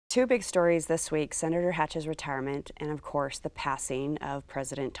Two big stories this week: Senator Hatch's retirement and, of course, the passing of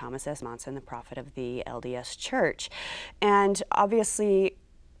President Thomas S. Monson, the prophet of the LDS Church. And obviously,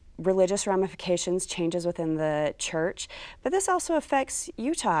 religious ramifications, changes within the church, but this also affects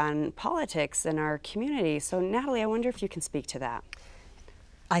Utah and politics in our community. So, Natalie, I wonder if you can speak to that.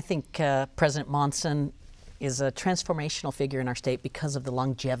 I think President Monson is a transformational figure in our state because of the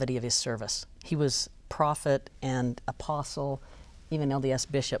longevity of his service. He was prophet and apostle, even LDS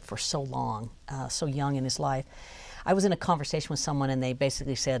bishop, for so long, so young in his life. I was in a conversation with someone and they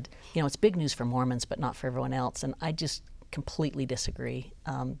basically said, you know, it's big news for Mormons, but not for everyone else. And I just completely disagree.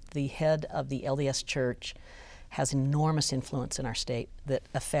 The head of the LDS Church has enormous influence in our state that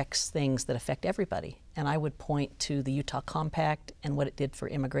affects things that affect everybody. And I would point to the Utah Compact and what it did for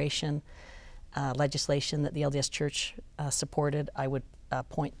immigration legislation that the LDS Church supported. I would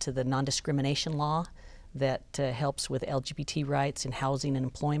point to the non-discrimination law that helps with LGBT rights in housing and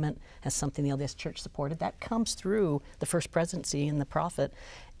employment as something the LDS Church supported. That comes through the First Presidency and the prophet,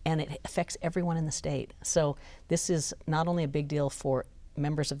 and it affects everyone in the state. So this is not only a big deal for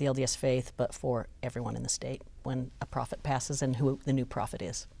members of the LDS faith, but for everyone in the state when a prophet passes and who the new prophet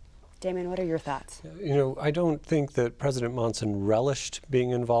is. Damon, what are your thoughts? You know, I don't think that President Monson relished being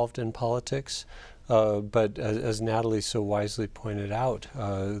involved in politics. But as Natalie so wisely pointed out,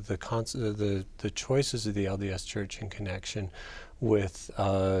 the choices of the LDS Church in connection with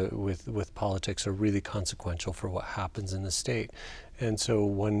politics are really consequential for what happens in the state. And so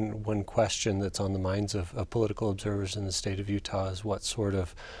one question that's on the minds of political observers in the state of Utah is what sort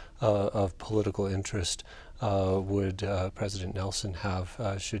of political interest would President Nelson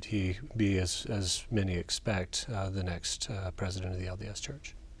have should he be, as many expect, the next president of the LDS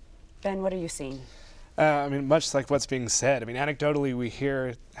Church? Ben, what are you seeing? I mean, much like what's being said. I mean, anecdotally, we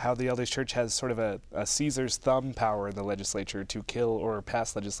hear how the LDS Church has sort of a Caesar's thumb power in the legislature to kill or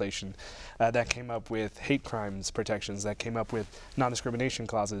pass legislation that came up with hate crimes protections, that came up with non-discrimination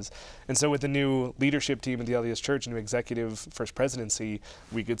clauses. And so with the new leadership team in the LDS Church, new executive First Presidency,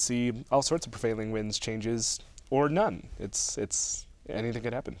 we could see all sorts of prevailing winds changes or none. It's anything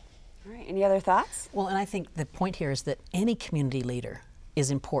could happen. All right, any other thoughts? Well, and I think the point here is that any community leader is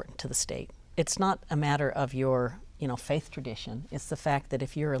important to the state. It's not a matter of your, faith tradition. It's the fact that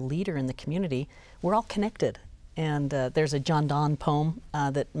if you're a leader in the community, we're all connected. And there's a John Donne poem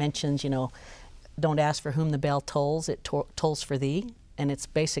that mentions, don't ask for whom the bell tolls, it tolls for thee. And it's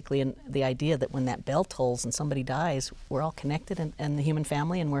basically the idea that when that bell tolls and somebody dies, we're all connected and the human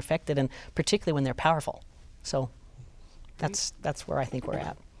family, and we're affected, and particularly when they're powerful. So that's where I think we're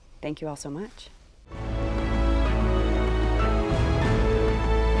at. Thank you all so much.